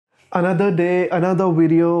Another day, another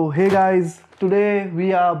video. Hey guys, today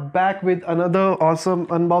we are back with another awesome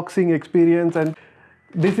unboxing experience, and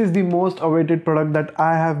this is the most awaited product that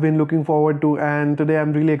I have been looking forward to. And today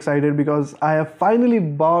I'm really excited because I have finally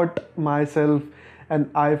bought myself an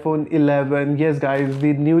iPhone 11. Yes guys,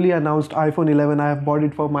 the newly announced iPhone 11, I have bought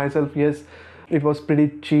it for myself. Yes, it was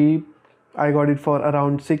pretty cheap. I got it for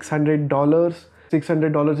around $600.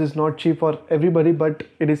 $600 is not cheap for everybody, but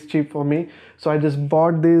it is cheap for me. So I just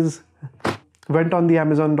bought this, went on the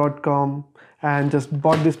amazon.com and just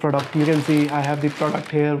bought this product. You can see I have the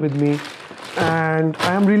product here with me, and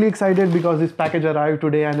I am really excited because this package arrived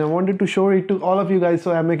today and I wanted to show it to all of you guys,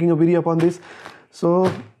 so I'm making a video upon this.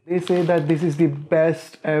 So they say that this is the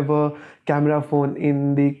best ever camera phone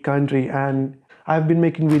in the country, and I've been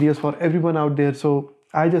making videos for everyone out there, so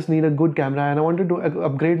I just need a good camera and I wanted to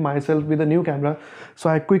upgrade myself with a new camera. So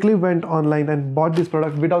I quickly went online and bought this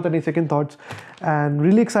product without any second thoughts, and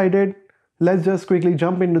really excited. Let's just quickly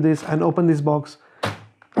jump into this and open this box.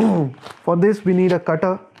 For this we need a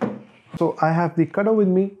cutter, so I have the cutter with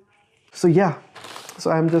me. So yeah,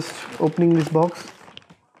 so I'm just opening this box.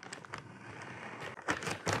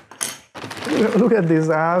 Look at this,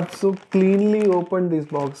 I have so cleanly opened this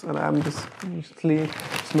box, and I'm just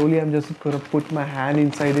slowly I'm just gonna put my hand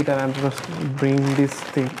inside it and I'm just bring this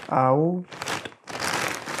thing out.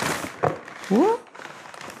 What?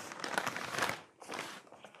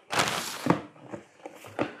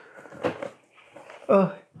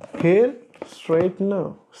 A hair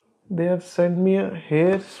straightener. They have sent me a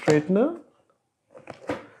hair straightener.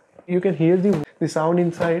 You can hear the sound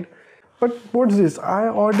inside. But what's this? I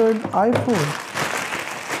ordered iPhone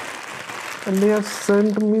and they have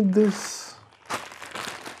sent me this.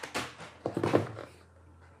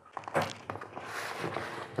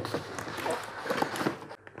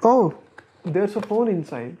 Oh, there's a phone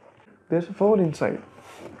inside. There's a phone inside.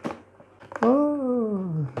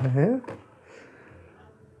 Oh, yeah.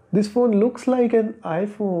 This phone looks like an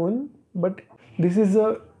iPhone, but this is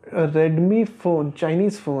a Redmi phone,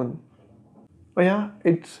 Chinese phone. Oh yeah,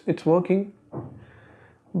 it's working.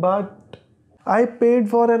 But I paid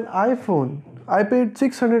for an iPhone. I paid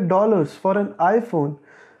 $600 for an iPhone.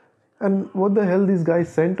 And what the hell these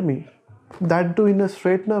guys sent me? That too in a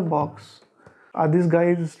straightener box. Are these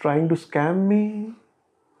guys trying to scam me?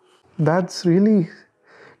 That's really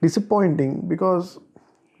disappointing because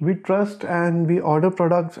we trust and we order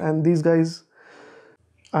products, and these guys,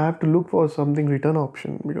 I have to look for something return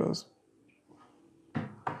option because,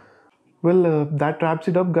 well, that wraps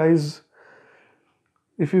it up guys.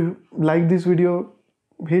 If you like this video,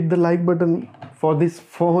 hit the like button for this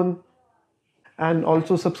phone, and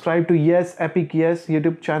also subscribe to YesEpicYes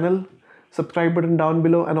YouTube channel. Subscribe button down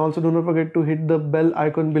below, and also do not forget to hit the bell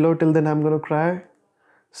icon below. Till then I'm gonna cry.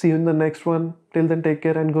 See you in the next one. Till then, take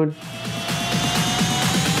care and good.